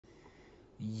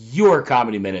Your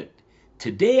Comedy Minute.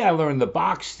 Today I learned the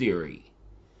box theory.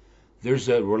 There's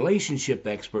a relationship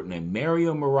expert named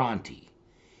Mario Moranti,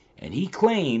 and he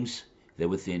claims that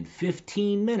within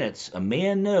 15 minutes a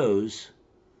man knows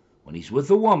when he's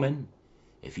with a woman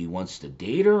if he wants to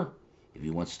date her, if he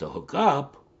wants to hook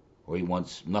up, or he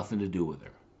wants nothing to do with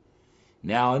her.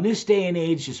 Now, in this day and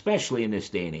age, especially in this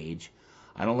day and age,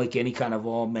 I don't like any kind of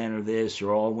all men are this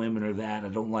or all women are that. I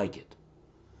don't like it.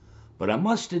 But I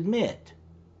must admit,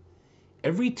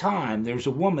 every time there's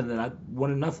a woman that I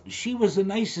want to nothing, she was the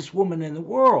nicest woman in the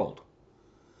world.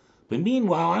 But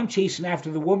meanwhile, I'm chasing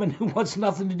after the woman who wants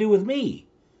nothing to do with me.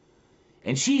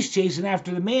 And she's chasing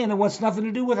after the man that wants nothing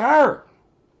to do with her.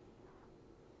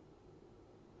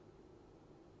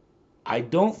 I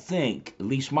don't think, at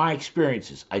least my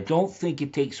experiences, I don't think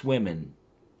it takes women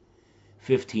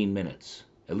 15 minutes.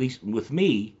 At least with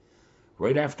me,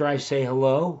 right after I say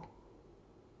hello,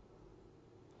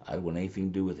 I don't want anything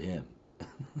to do with him.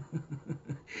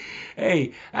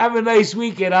 Hey, have a nice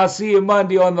weekend. I'll see you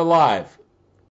Monday on the live.